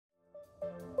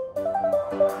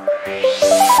What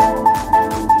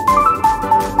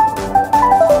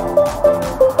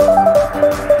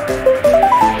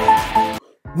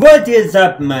is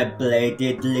up, my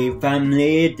BladedLeaf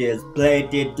family? It is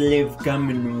BladedLeaf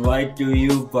coming right to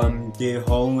you from the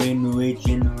Hoenn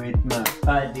Region with my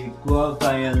buddy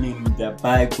profile in the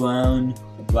background,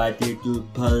 ready to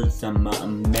pull some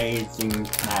amazing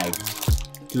packs.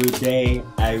 Today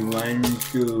I went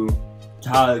to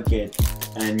Target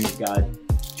and got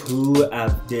 2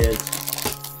 of this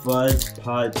First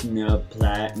Partner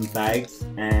Packs,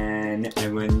 and I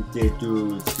wanted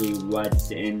to see what's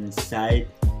inside.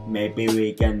 Maybe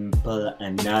we can pull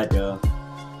another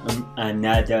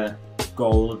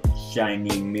gold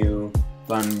shiny mew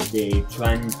from the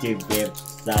 25th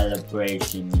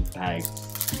celebration pack.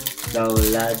 So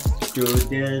let's do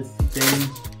this thing.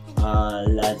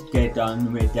 Let's get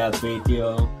on with the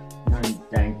video. And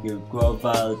thank you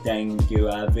Global, thank you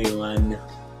everyone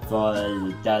for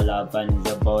the love and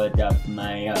support of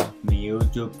my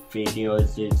YouTube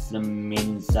videos. It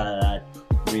means a lot.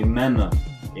 Remember,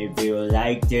 if you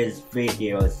like this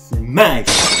video, smash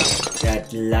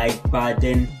that like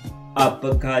button,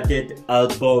 uppercut it,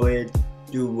 elbow it,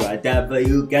 do whatever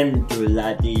you can to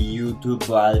let the YouTube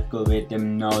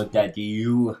algorithm know that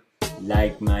you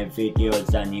like my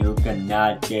videos and you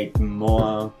cannot get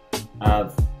more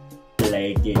of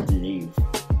BladedLeaf.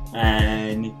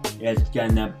 And it's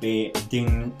gonna be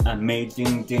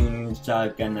amazing things are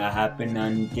gonna happen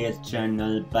on this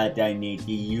channel, but I need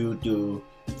you to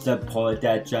support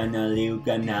that channel. You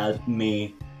can help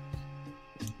me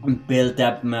build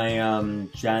up my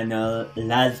channel.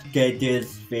 Let's get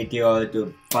this video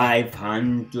to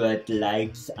 500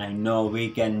 likes. I know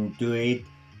we can do it.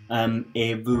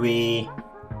 If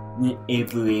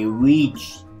we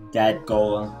reach that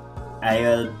goal,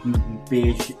 I'll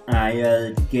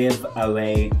give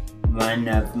away one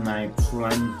of my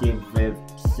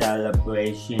 25th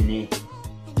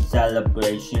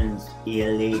celebrations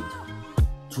elite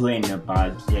trainer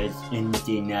boxes in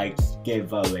the next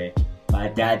giveaway.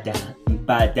 But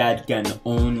that can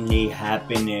only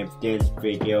happen if this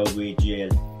video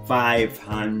reaches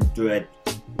 500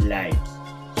 likes.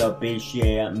 So be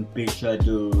sure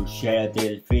to share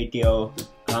this video,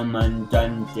 comment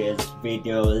on this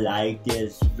video, like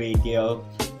this video,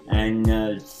 and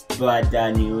spread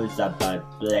the news about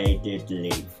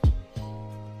BladedLeaf.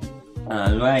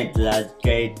 Alright, let's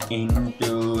get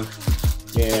into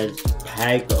this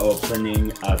pack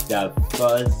opening of the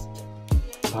First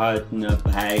Partner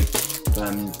Pack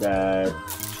from the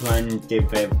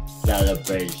 25th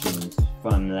celebrations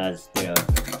from last year.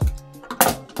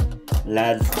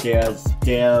 Last year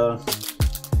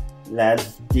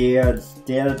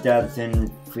still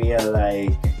doesn't feel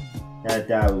like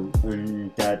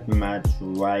that much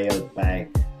while back.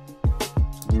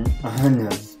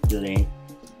 Honestly,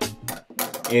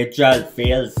 it just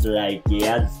feels like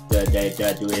yesterday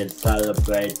that we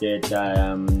celebrated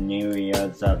New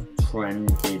Year's of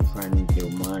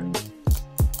 2021.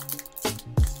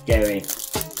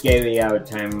 Scary how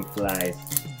time flies.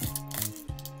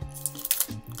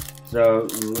 So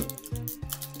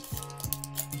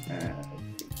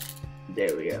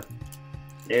there we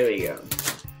go.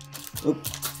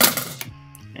 Oops.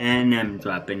 And I'm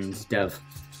dropping stuff.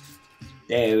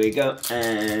 There we go.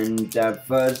 And the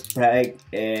first pack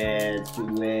is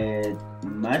with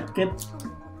Mudkip,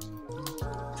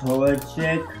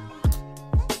 Torchic,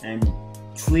 and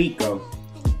Trico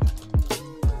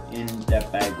in the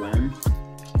background.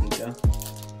 Trico,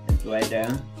 it's right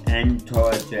there. And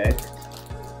Torchic.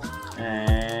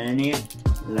 And yeah,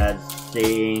 let's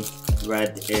see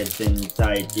what is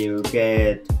inside. You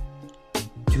get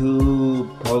 2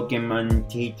 Pokemon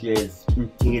TCG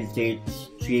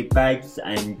packs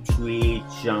and 3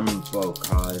 jumbo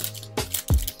cards.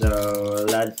 So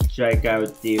let's check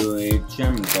out the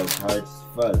jumbo cards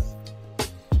first.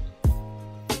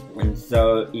 And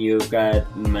so you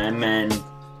got my man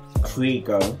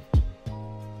Trico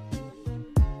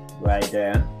right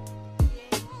there.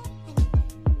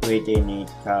 Pretty neat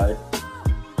card.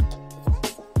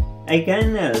 I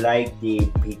kinda like the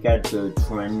Pikachu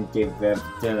 25th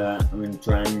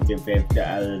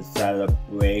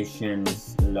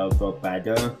celebrations logo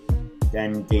better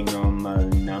than the normal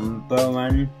number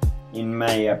one. In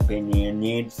my opinion,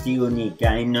 it's unique.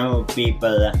 I know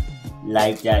people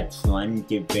like that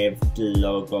 25th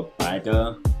logo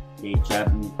better, the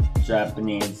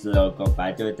Japanese logo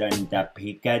better than the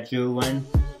Pikachu one.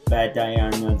 But I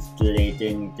honestly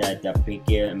think that the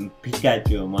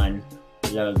Pikachu one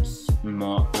looks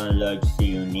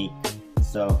unique,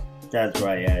 so that's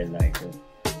why I like it.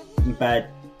 But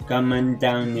comment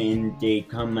down in the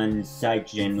comment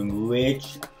section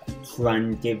which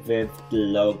 25th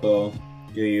logo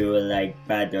do you like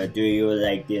better. Do you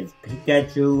like this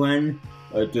Pikachu one,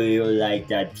 or do you like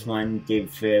that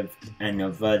 25th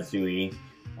anniversary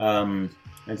a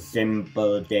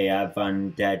symbol they have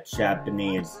on that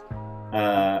Japanese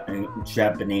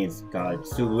card?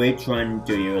 So which one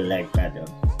do you like better?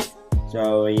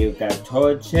 So you got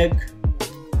Torchic,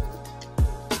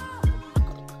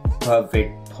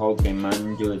 perfect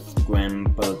Pokemon to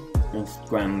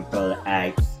scramble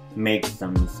eggs, make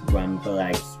some scramble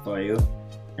eggs for you,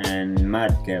 and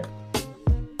Mudkip.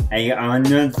 I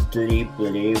honestly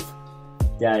believe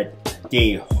that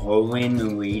the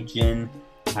Hoenn region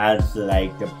has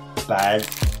like the best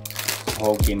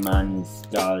Pokemon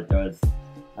starters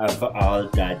of all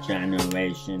that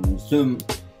generation. So,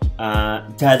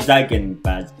 the second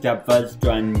best, the first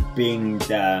one being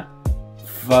the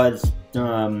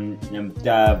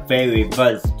very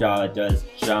first starters,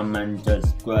 Charmander,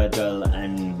 Squirtle,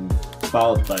 and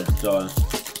Bulbasaur.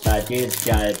 But these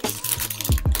guys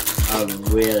are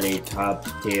really top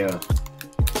tier.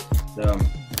 So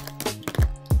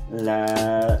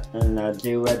let's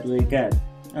see what we get.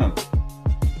 Oh,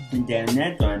 the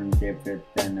next one different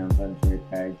than a country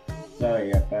pack.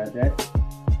 Sorry about that.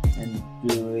 And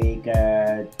do we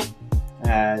get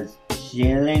a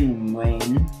Chilling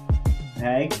Rain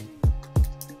pack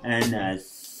and a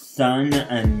Sun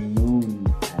and Moon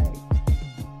pack?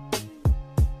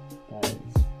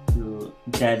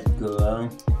 That's cool.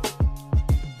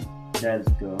 That's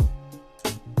cool.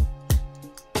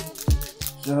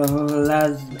 So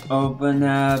let's open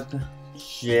up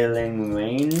Chilling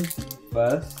Rain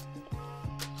first.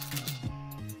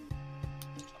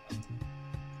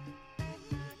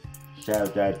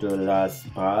 Shout out to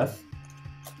Lost Boss,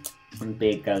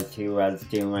 because he was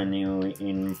the one who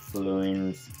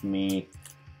influenced me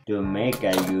to make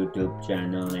a YouTube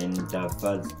channel in the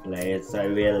first place. I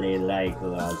really like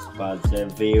Lost Boss.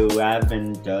 If you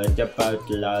haven't heard about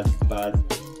Lost Boss,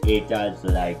 he does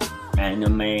like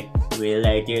anime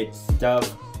related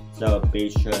stuff, so be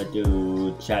sure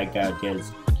to check out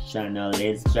his channel.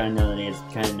 His channel is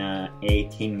kinda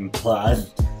 18 plus,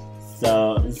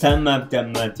 so some of the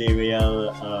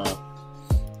material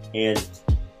is,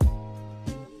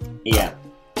 yeah.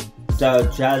 So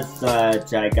just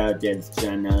check out his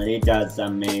channel. He does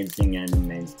amazing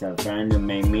anime stuff,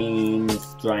 anime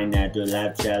memes, try not to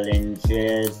laugh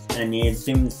challenges, and he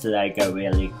seems like a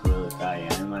really cool guy.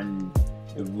 I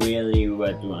really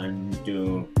would want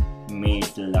to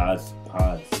meet Lost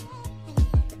Boss.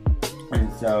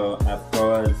 And so of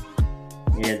course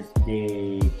here's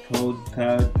the code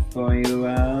card for you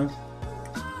all.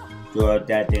 Throw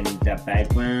that in the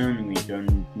background, we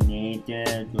don't need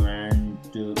it. 1,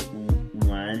 2,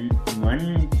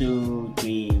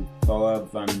 3, 4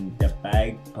 from the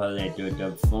back, pull it to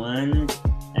the front,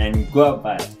 and go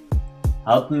back.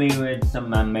 Help me with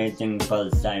some amazing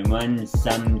pulls. I want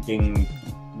something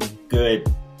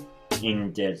good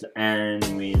in this, and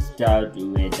we start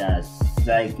with a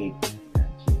Psychic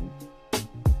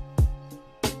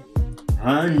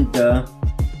Hunter.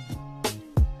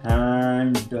 I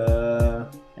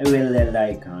really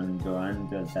like Hunter.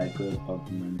 Hunter's a good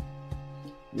Pokemon.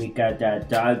 We got that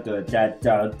Doctor. That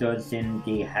Doctor's in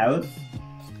the house.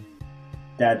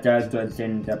 That Doctor's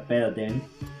in the building.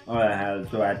 Or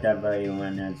house, whatever you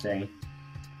wanna say.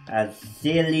 A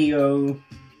Celio.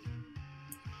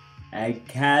 A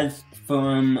cast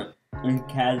from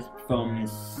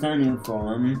Sunny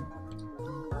Form.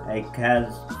 A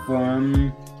cast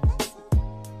from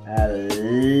a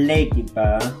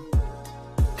Ladybug,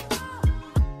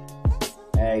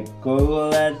 a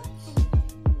Golett,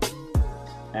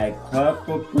 a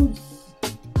Corpus,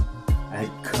 a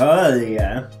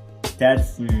Collier.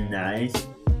 That's nice.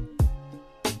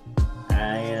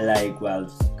 I like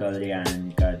Collier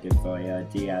and Gardevoir.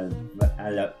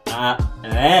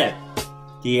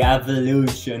 The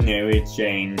evolutionary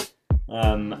chain.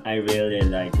 I really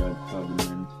like that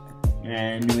Pokemon.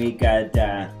 And we got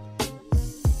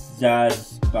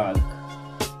Zaspark.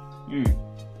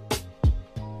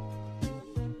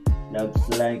 Looks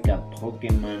like a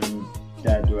Pokemon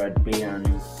that would be on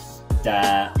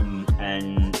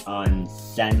on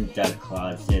Santa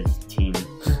Claus's team.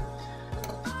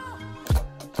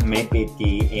 Maybe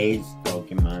the Ace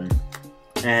Pokemon.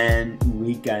 And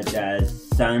we got a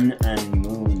Sun and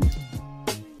Moon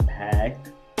pack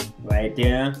right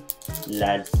there.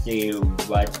 Let's see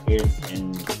what is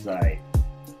inside.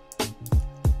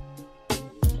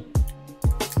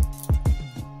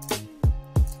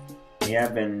 I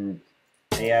haven't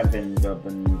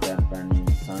opened up any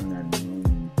Sun and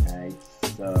Moon packs,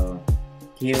 so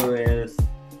here is,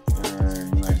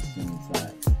 and what's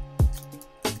inside.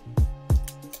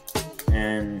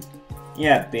 And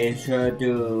yeah, be sure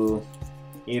to,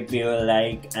 if you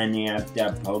like any of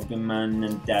the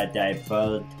Pokemon that I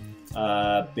built,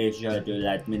 be sure to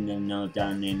let me know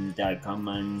down in the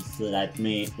comments. Let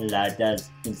us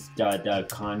start a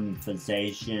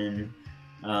conversation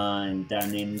down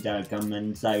in the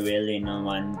comments. I really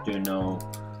want to know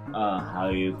how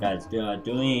you guys are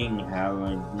doing,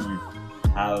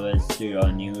 how is your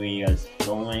New Year's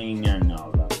going, and all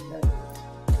of that.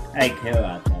 I care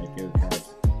about you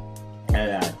guys a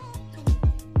lot.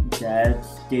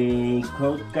 That's the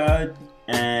code card,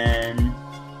 and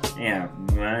yeah,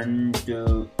 1,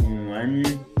 2,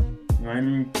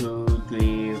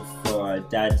 3, 4.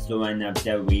 That's one of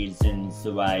the reasons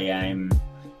why I'm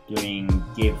doing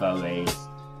giveaways.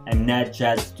 I'm not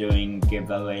just doing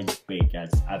giveaways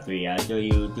because every other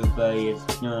YouTuber is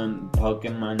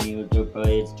Pokemon YouTuber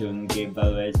is doing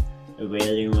giveaways. I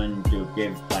really want to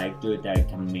give back to the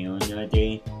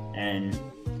community and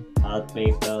help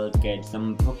people get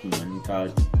some Pokemon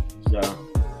cards. So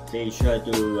be sure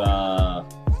to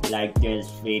like this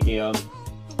video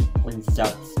and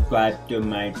subscribe to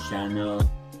my channel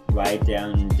right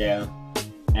down there,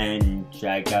 and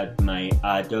check out my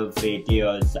other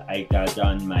videos I got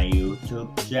on my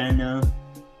YouTube channel,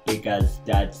 because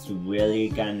that's really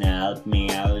gonna help me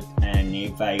out. And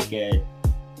if I get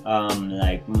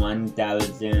like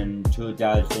 1,000,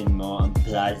 2,000 more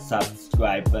plus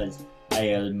subscribers,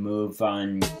 I'll move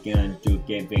on to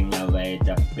giving away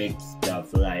the big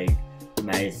stuff like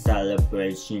my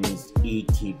celebrations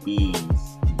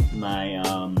ETBs, my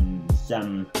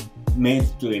some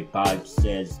mystery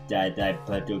boxes that I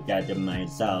put together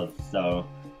myself. So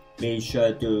be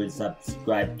sure to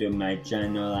subscribe to my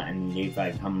channel and leave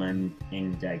a comment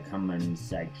in the comment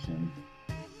section,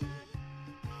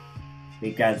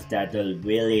 because that'll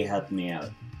really help me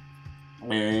out.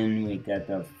 And we got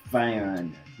a fire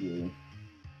on it.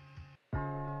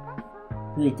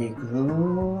 Pretty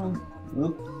cool.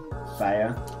 Oops.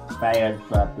 Fire. Fire is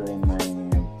probably my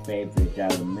favorite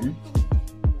element.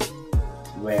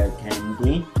 Rare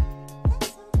candy.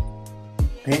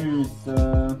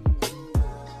 Pencil.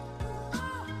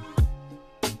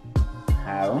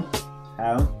 How?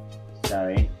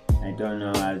 Sorry, I don't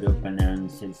know how to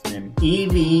pronounce his name.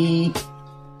 Eevee!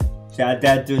 Shout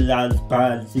out to Lost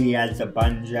Pause, he has a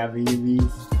bunch of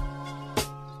Eevees.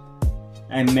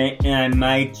 I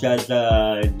might just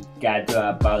gather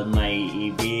up all my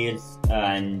Eevees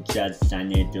and just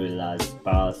send it to Lost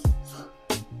Pause.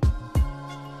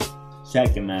 Check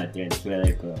him out, it's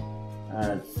really cool.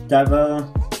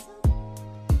 Stubble,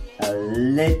 a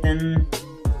Litten,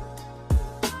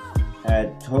 a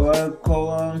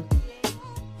Torkoal,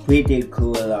 pretty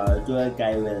cool artwork,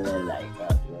 I really like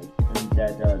artwork. And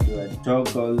that artwork,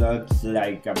 Torkoal looks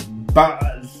like a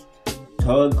boss.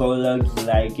 Torkoal looks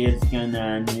like it's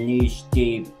gonna unleash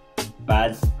the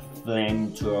best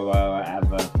flamethrower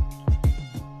ever.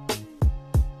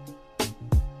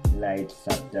 Lights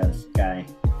up the sky.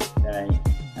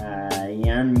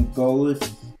 Young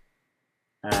Ghost,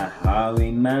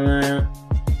 Hariyama,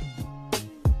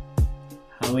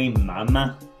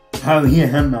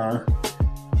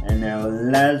 and our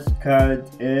last card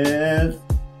is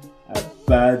a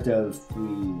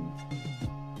Battlefield.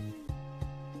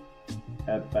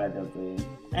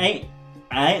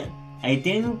 I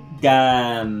think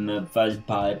the first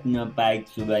partner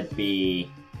packs would be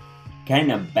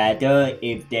kind of better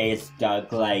if they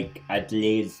stuck like at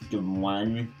least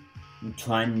one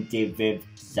 25th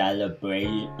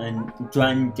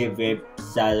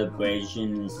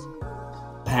celebrations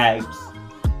packs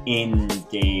in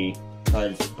the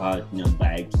first partner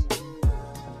packs,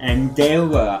 and there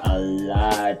were a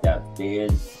lot of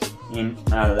this in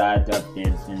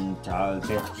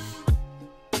Target.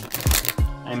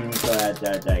 I'm glad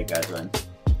that I got one,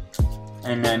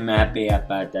 and I'm happy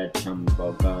about the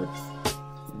jumbo cards.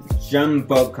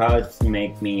 Jumbo cards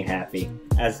make me happy,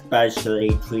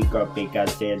 especially Trico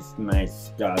because it's my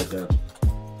starter.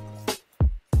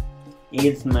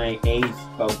 It's my ace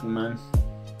Pokemon.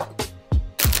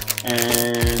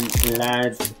 And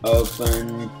let's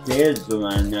open this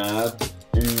one up.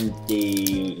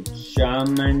 The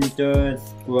Charmander,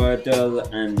 Squirtle,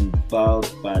 and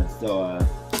Bulbasaur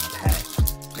pack.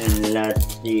 And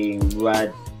let's see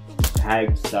what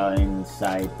packs are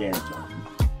inside this one.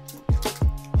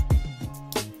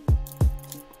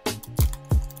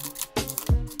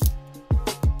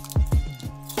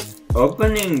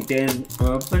 Opening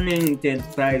these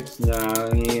packs are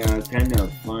kind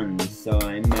of fun, so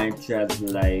I might just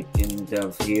like in the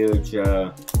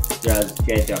future just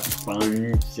get a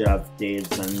bunch of these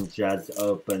and just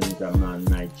open them on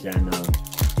my channel.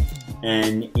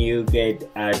 And you get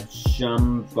a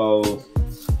jumbo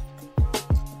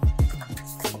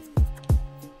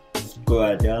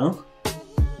Squirtle,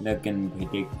 looking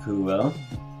pretty cool.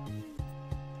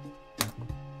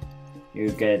 You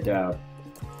get a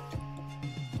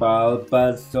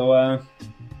Bulbasaur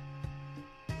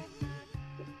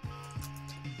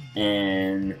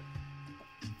and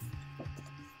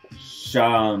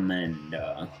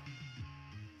Charmander.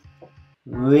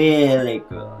 Really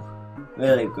good,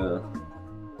 really good.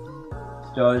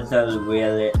 Those are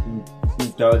really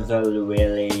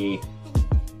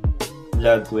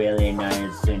look really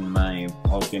nice in my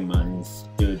Pokemon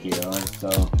studio. So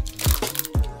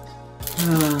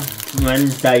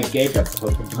once I get a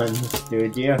Pokemon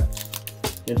studio,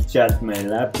 it's just my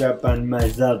laptop and my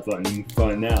cell phone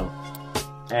for now.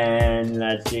 And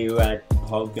let's see what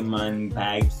Pokemon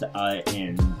packs are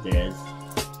in this.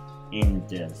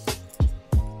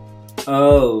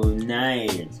 Oh,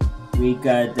 nice. We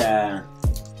got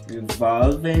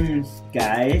Evolving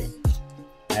Skies,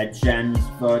 a chance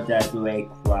for that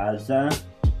Rayquaza,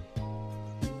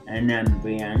 an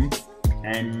Umbreon,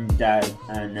 and a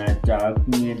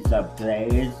Darkness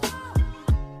Ablaze,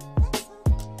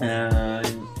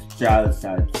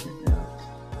 Charizard.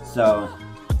 So,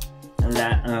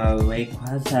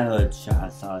 Rayquaza or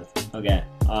Charizard? Okay,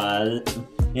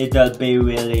 it'll be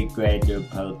really great to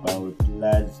pull both.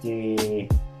 Let's see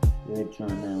which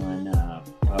one I wanna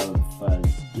pull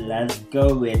first. Let's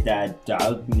go with that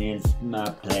Darkness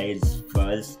Ablaze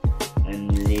first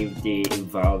and leave the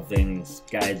Evolving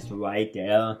Skies right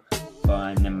there for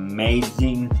an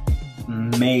amazing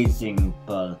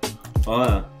pull.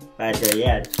 Or better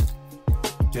yet,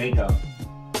 Draco.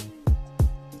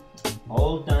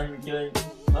 Hold on to it.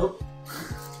 Oh,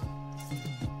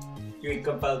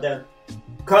 Draco fell down.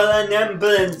 Call an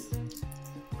ambulance.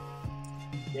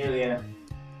 There we are.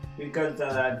 Draco's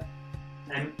alive.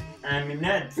 I'm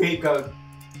not Draco.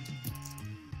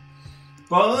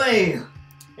 Boy,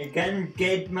 I can't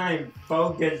get my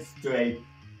focus straight.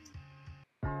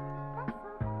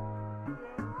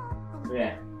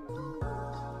 Yeah.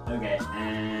 Okay,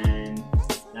 and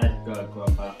let's go,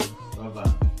 Grover.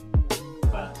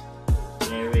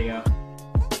 There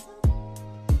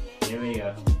we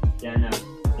go. Stand up.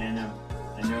 I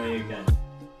know you can.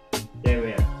 There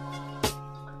we are.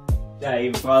 The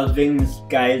Evolving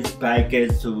Skies pack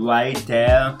is right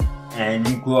there, and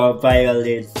Grovile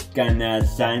is gonna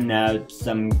send out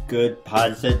some good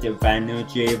positive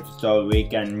energy so we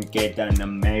can get an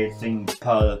amazing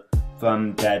pull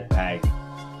from that pack.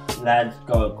 Let's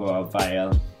go,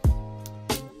 Grovile.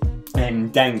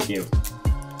 And thank you.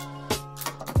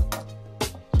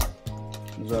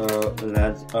 So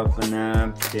let's open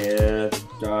up this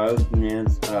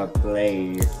Darkness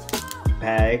Ablaze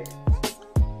pack.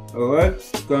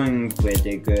 Work's going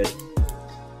pretty good.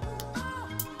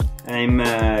 I'm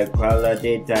a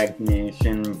quality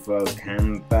technician for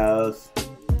Campbell's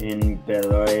in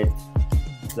Beloit,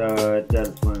 so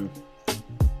that's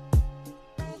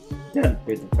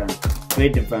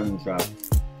pretty fun job.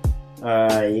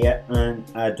 Yeah, and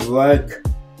at work,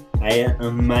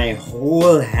 my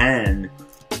whole hand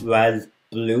was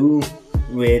blue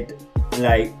with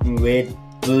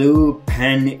blue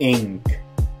pen ink.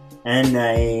 And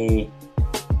I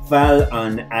fell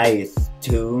on ice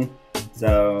too,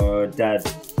 so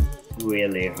that's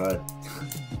really hurt.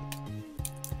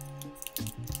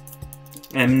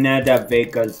 I'm not a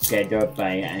figure skater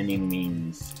by any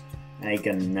means. I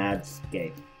cannot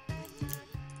skate.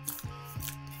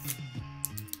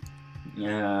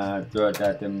 Throw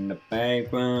that in the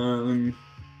background.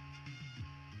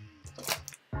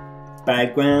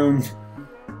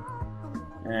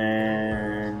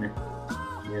 And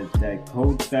here's the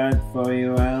code card for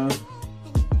you all.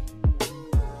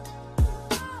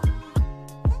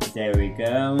 There we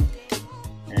go.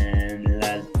 And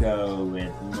let's go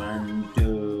with 1,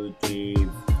 2, 3,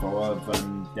 4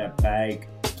 from the bag.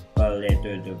 Pull it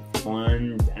to the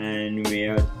front, and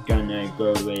we're gonna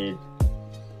go with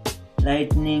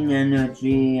Lightning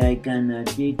Energy. I cannot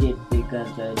cheat it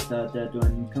because I saw that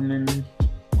one coming.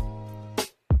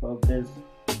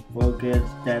 Focus,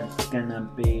 that's gonna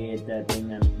be the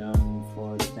thing I'm known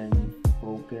for, saying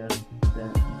focus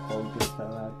a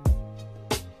lot.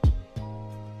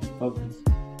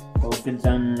 Focus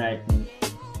on lightning.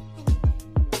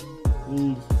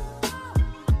 Please.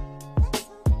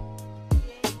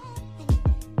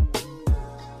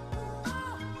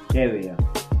 There we go.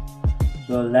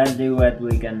 So let's see what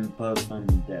we can pull from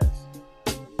this.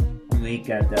 We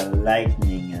got the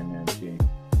lightning energy.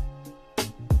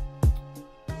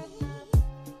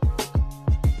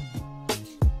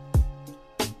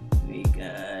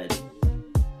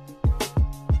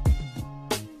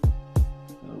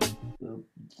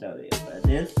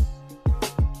 this.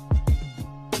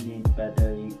 Need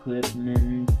better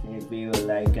equipment. If you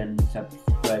like and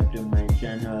subscribe to my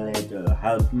channel, it will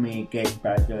help me get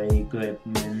better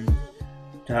equipment.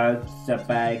 Toxic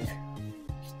bag.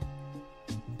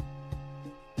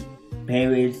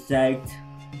 Parasite.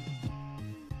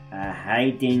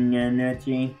 Hiding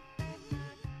energy.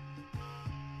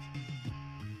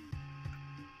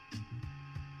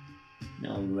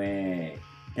 No way.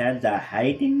 That's a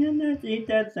hiding energy?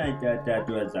 I thought that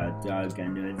was a dark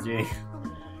energy.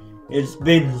 It's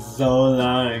been so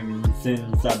long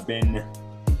since I've been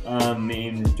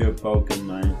into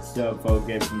Pokemon, so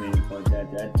forgive me for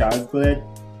that. A chocolate,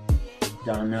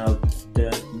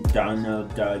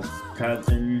 Donald Duck's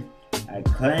cousin, a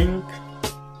Clank,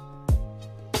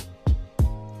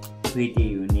 pretty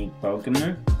unique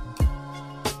Pokemon,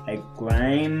 a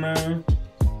Grimer,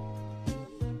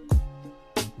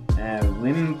 a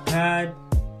Wimpod,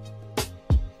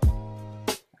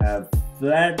 a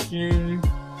Fletching,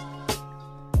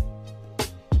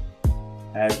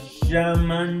 a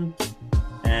Sherman,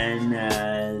 and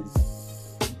a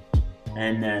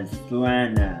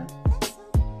Swana.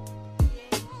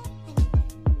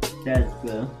 That's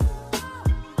good.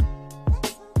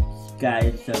 Sky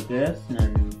Suckers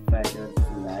and Feather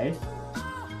Slice.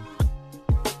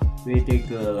 Pretty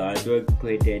cool artwork,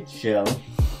 pretty chill.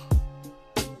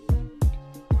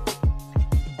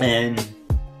 And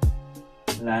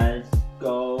let's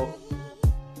go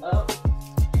up.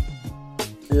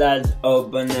 Let's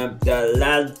open up the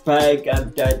last pack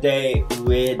of the day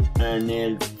with an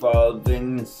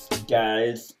evolving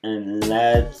skies, and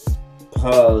let's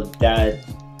pull that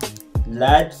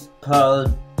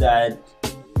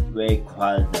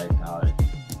Rayquaza card.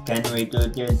 Can we do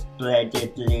this,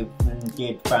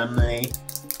 BladedLeafYT family?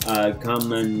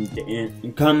 Comment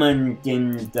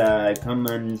in the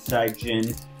comment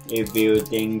section if you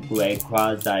think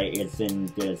Rayquaza is in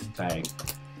this pack.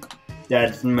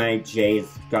 That's my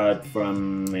chase card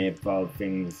from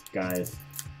Evolving Skies.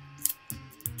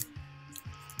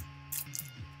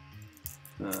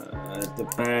 The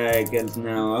bag is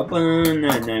now open,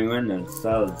 and I wanna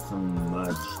sell some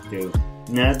much too.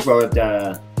 Not for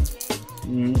the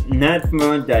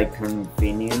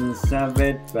convenience of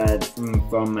it, but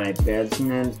for my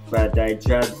business. But I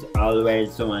just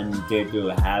always wanted to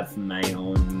have my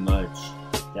own merch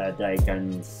that I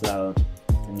can sell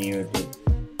on YouTube.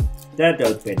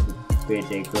 That'll be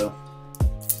pretty cool.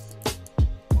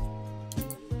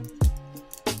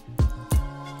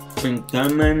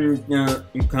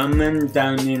 Comment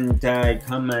down in the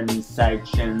comment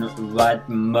section what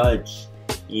merch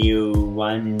you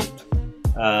want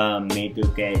me to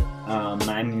get.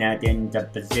 I'm not in the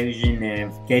position of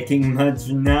getting much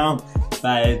now,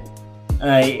 but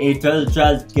it will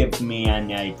just give me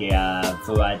an idea of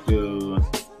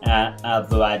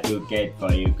what to get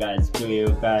for you guys. Do you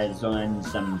guys want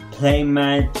some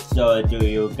playmats, or do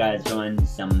you guys want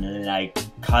some like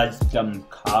custom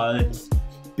cards?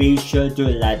 Be sure to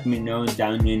let me know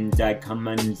down in the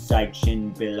comment section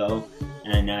below,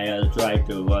 and I'll try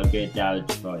to work it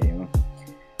out for you.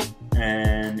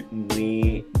 And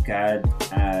we got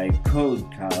a code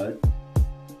card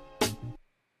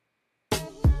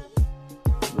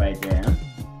right there.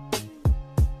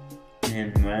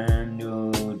 And 1,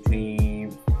 2, 3,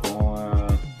 4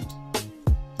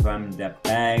 from the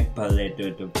back, pull it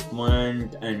to the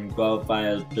front, and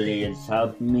profile, please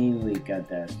help me. We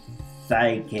got a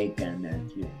psychic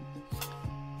energy.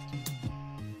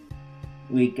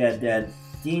 We got a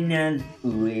Sinus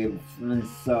with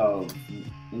Solve.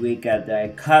 We got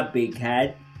a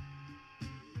Copycat.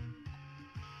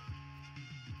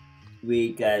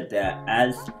 We got a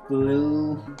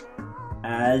Askew,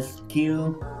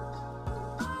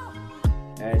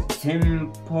 a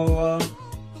Temporal,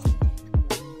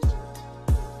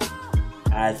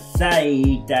 a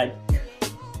Psyduck.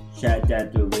 Shout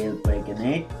out to Real Breaking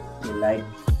It. We like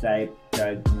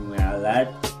Psyduck a lot.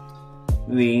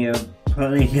 We are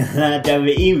pulling a lot of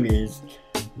Eevees.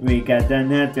 We got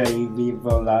another Eevee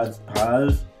for Lost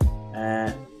Pals,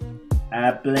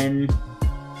 Applin,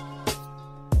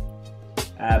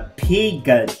 a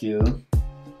Pikachu.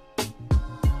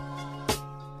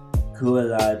 Cool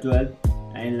artwork.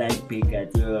 I like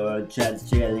Pikachu just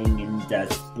chilling in the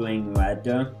spring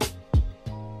weather.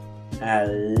 A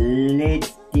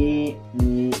little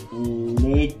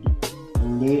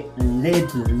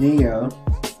Leo.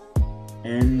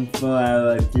 And for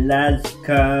our last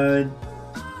card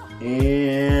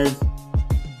is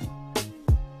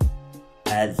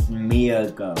a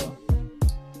Smeargle.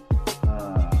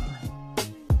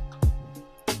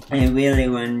 I really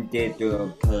wanted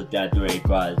to pull that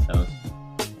Rayquaza.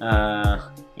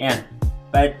 Yeah.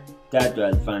 but that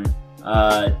was fun.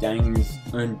 Thanks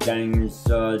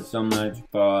so much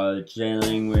for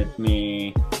chilling with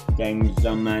me. Thanks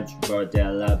so much for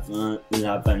the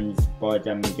love and support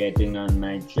I'm getting on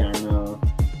my channel.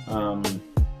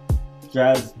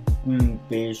 Just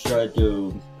be sure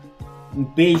to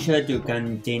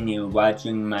continue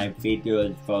watching my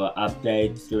videos for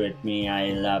updates with me.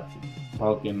 I love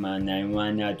Pokemon. I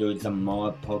wanna do some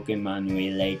more Pokemon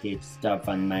related stuff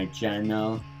on my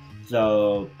channel.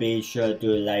 So be sure to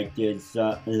like this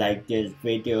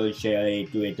video, share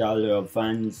it with all your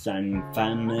friends and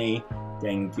family.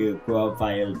 Thank you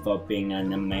Profile for being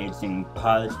an amazing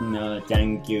partner.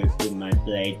 Thank you to my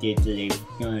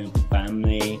BladedLeafYT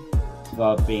family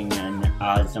for being an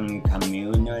awesome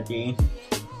community.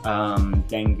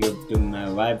 Thank you to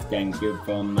my wife. Thank you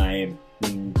to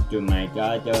my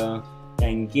daughter.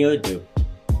 Thank you to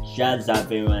just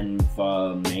everyone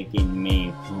for making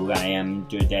me who I am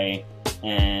today,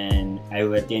 and I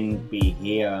wouldn't be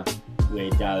here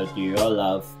without your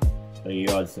love or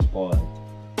your support.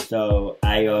 So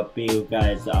I hope you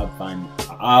guys have an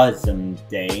awesome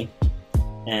day,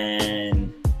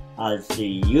 and I'll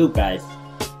see you guys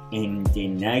in the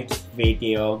next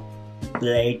video.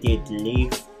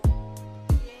 BladedLeaf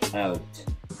out.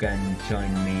 You can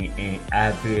join me in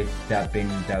every step in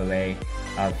the way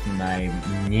of my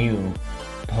new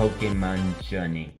Pokemon journey.